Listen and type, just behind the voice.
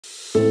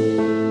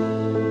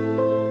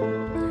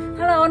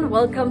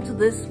welcome to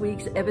this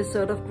week's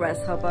episode of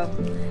Grasshopper.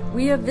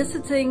 We are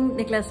visiting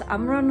Niclas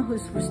Amrens,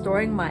 who's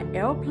restoring my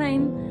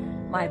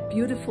airplane, my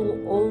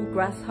beautiful old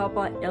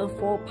Grasshopper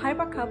L4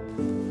 Piper Cup,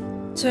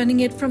 turning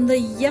it from the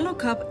yellow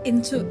cup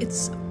into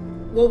its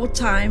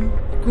wartime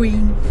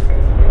green.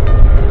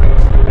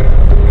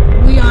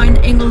 We are in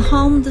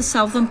Ängelholm, the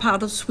southern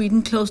part of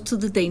Sweden, close to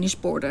the Danish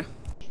border.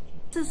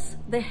 This is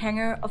the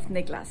hangar of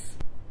Niclas,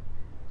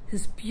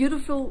 his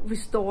beautiful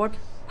restored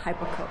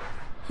Piper Cup.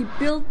 He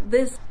built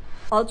this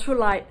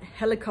ultralight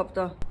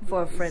helicopter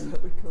for a friend,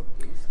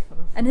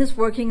 and he's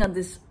working on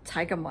this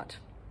tiger mod.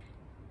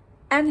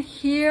 And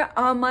here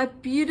are my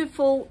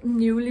beautiful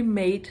newly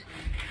made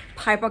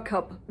Piper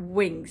Cup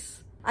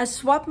wings. I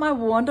swapped my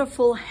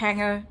wonderful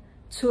hangar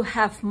to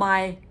have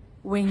my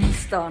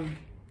wings done.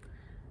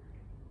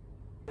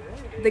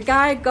 The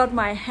guy got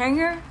my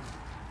hangar,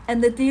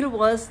 and the deal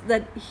was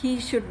that he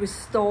should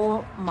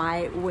restore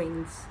my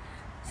wings.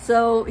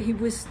 So he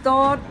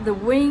restored the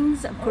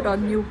wings and put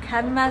on new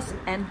canvas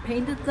and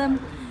painted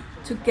them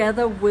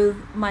together with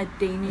my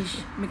Danish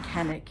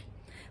mekanik,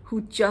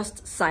 who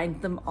just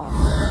signed them off.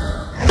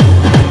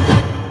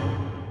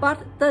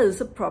 But there is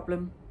a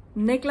problem.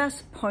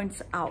 Niclas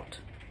points out,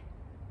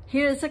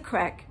 here is a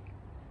crack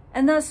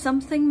and there's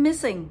something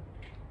missing.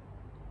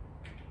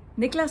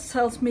 Niclas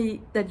tells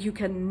me that you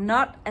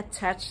cannot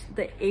attach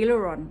the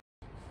aileron.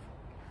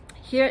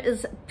 Here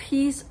is a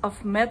piece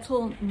of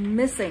metal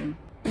missing.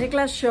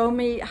 Niclas showed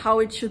me how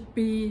it should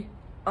be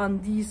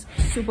on these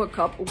Super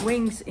Cup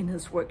wings in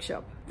his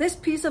workshop. This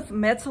piece of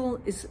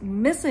metal is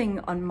missing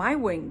on my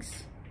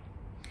wings.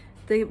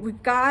 The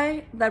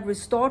guy that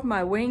restored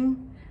my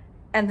wing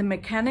and the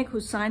mechanic who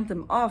signed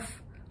them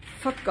off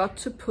forgot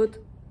to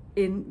put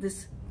in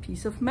this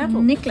piece of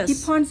metal. Niclas. He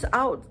points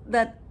out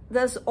that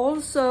there's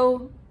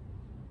also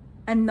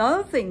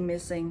another thing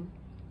missing.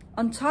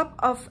 On top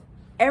of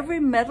every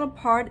metal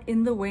part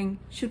in the wing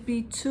should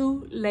be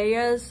 2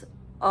 layers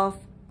of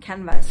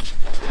canvas.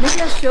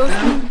 Niclas shows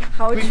me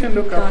how it should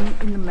be done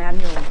in the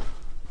manual.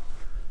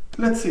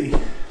 Let's see.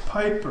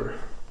 Piper.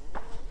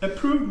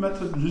 Approved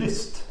method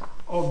list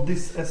of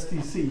this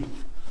STC.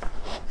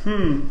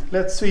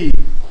 Let's see.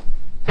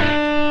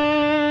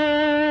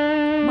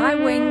 My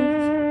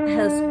wing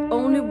has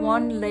only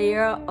 1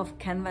 layer of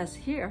canvas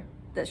here.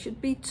 There should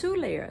be 2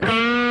 layers.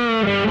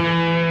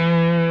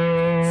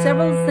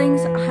 Several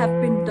things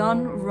have been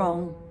done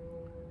wrong.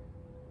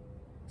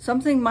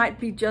 Something might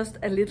be just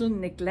a little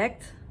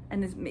neglect,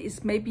 and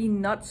it's maybe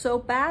not so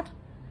bad,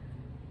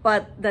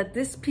 but that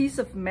this piece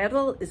of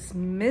metal is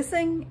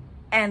missing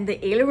and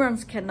the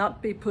ailerons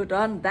cannot be put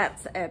on,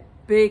 that's a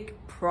big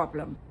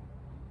problem.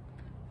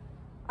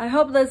 I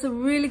hope there's a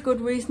really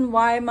good reason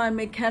why my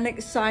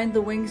mechanic signed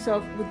the wings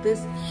off with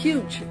this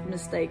huge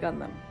mistake on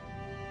them.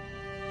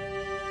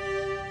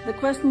 The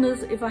question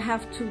is if I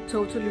have to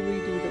totally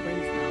redo the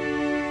wings now.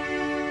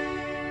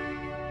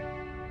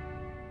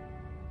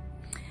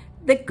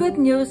 The good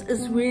news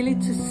is really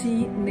to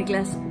see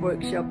Niclas'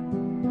 workshop.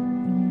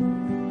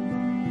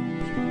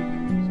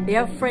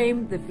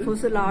 Airframe, the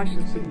fuselage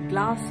has been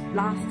glass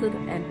blasted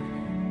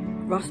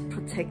and rust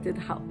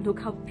protected.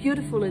 Look how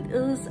beautiful it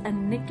is,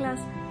 and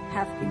Niclas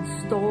have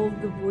installed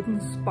the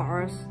wooden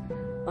spars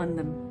on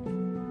them.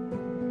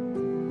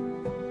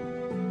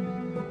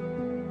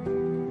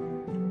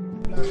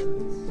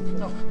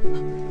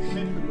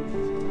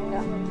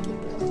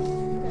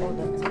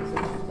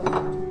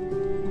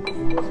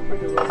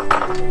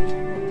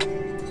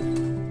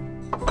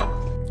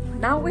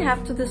 Now we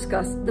have to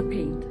discuss the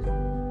paint.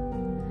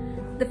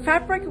 The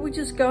fabric which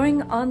is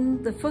going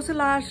on the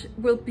fuselage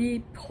will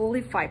be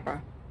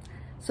polyfiber.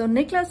 So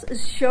Niclas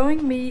is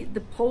showing me the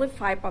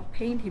polyfiber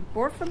paint he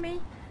bought for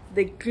me,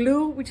 the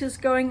glue which is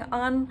going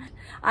on.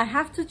 I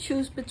have to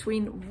choose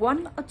between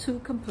 1 or 2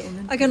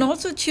 components. I can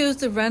also choose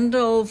the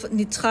Randolph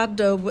nitrat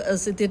dough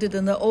as I did it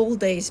in the old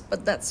days,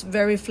 but that's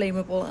very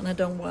flammable and I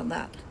don't want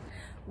that.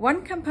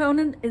 One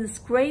component is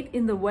great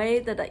in the way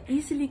that I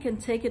easily can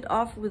take it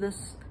off with a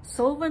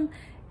solvent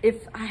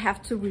if I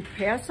have to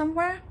repair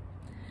somewhere.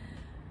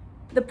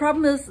 The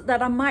problem is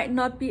that I might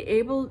not be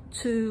able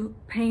to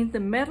paint the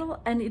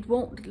metal and it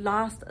won't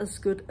last as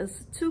good as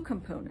the 2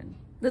 component.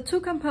 The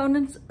 2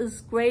 components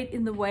is great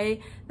in the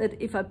way that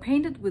if I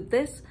paint it with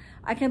this,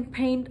 I can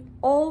paint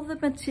all the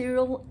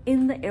material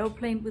in the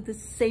airplane with the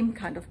same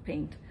kind of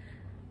paint.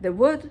 The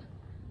wood,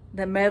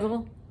 the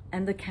metal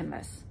and the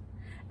canvas.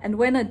 And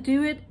when I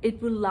do it,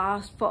 it will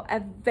last for a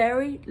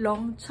very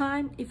long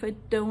time if I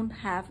don't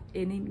have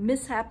any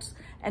mishaps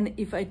and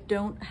if I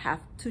don't have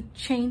to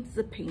change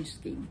the paint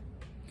scheme.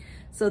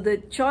 So the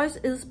choice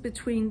is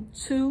between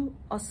 2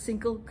 or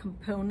single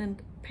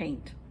component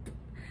paint.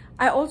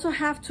 I also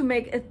have to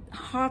make a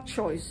hard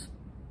choice.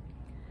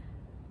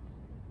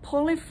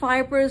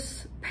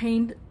 Polyfibrous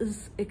paint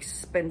is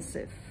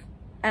expensive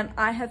and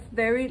I have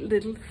very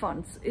little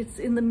funds. It's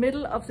in the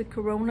middle of the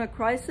Corona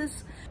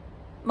crisis.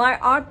 My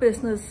art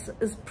business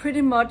is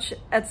pretty much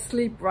at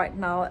sleep right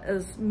now,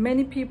 as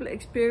many people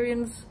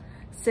experience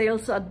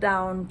sales are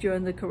down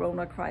during the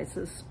Corona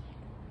crisis.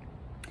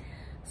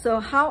 So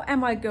how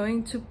am I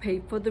going to pay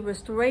for the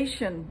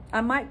restoration?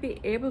 I might be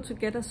able to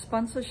get a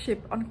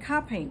sponsorship on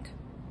car paint,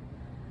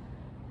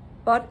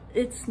 but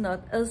it's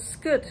not as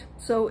good.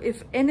 So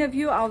if any of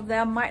you out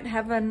there might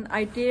have an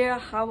idea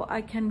how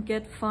I can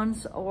get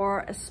funds or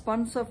a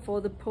sponsor for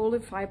the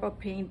polyfiber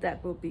paint,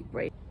 that will be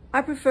great.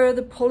 I prefer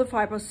the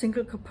polyfiber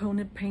single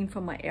component paint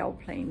for my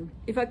airplane.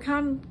 If I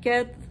can't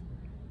get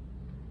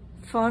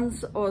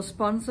funds or a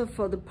sponsor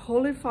for the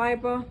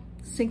polyfiber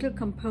single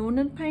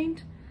component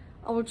paint,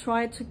 I will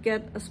try to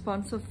get a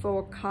sponsor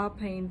for car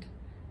paint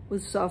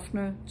with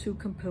softener 2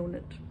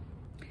 component.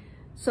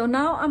 So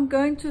now I'm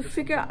going to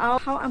figure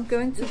out how I'm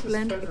going to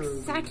blend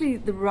exactly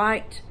the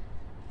right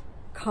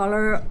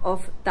color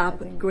of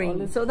dark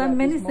green. So there are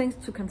many things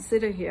to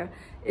consider here.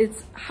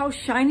 It's how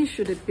shiny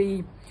should it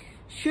be?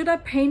 Should I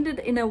paint it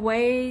in a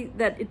way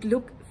that it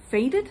look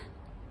faded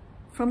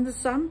from the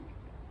sun?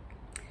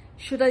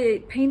 Should I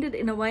paint it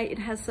in a way it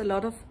has a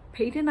lot of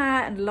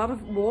patina and a lot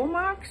of wall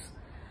marks?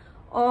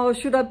 Or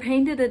should I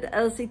paint it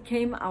as it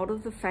came out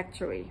of the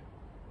factory?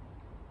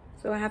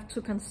 So I have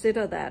to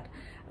consider that.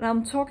 And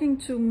I'm talking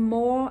to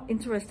more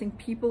interesting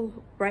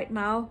people right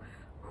now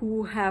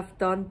who have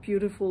done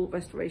beautiful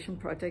restoration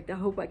projects. I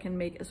hope I can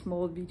make a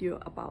small video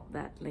about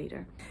that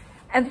later.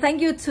 And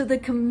thank you to the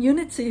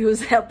community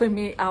who's helping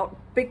me out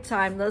big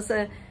time. There's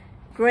a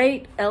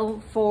great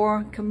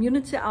L4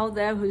 community out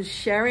there who's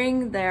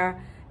sharing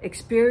their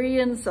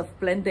experience of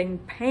blending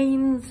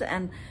paints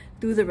and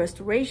do the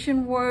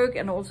restoration work,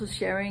 and also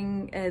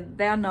sharing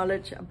their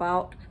knowledge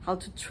about how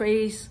to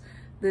trace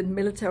the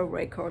military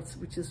records,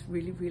 which is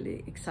really,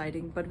 really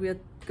exciting. But we are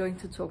going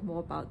to talk more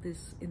about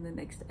this in the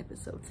next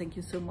episode. Thank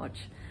you so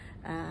much.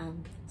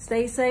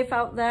 Stay safe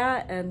out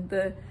there,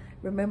 and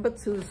remember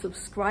to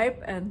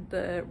subscribe and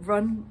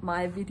run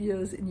my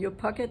videos in your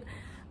pocket.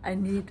 I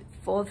need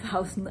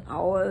 4,000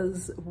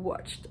 hours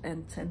watched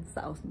and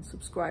 10,000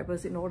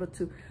 subscribers in order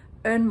to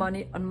earn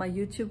money on my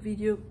YouTube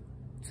video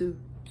to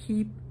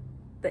keep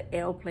the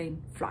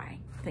airplane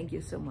flying. Thank you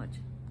so much.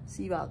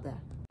 See you out there.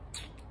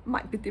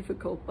 Might be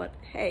difficult, but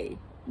hey,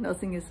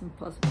 nothing is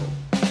impossible.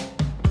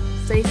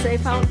 Stay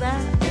safe out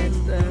there,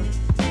 and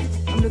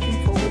I'm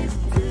looking forward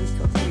to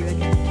talk to you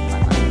again.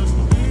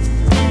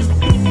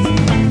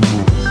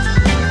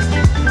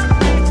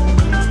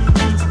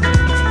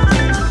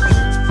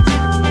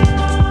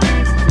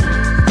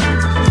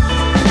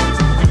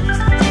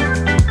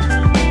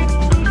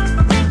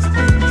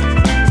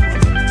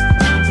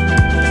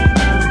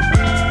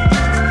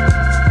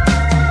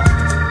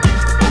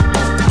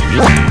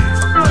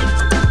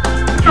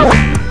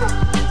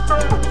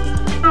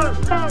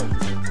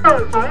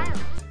 Bye.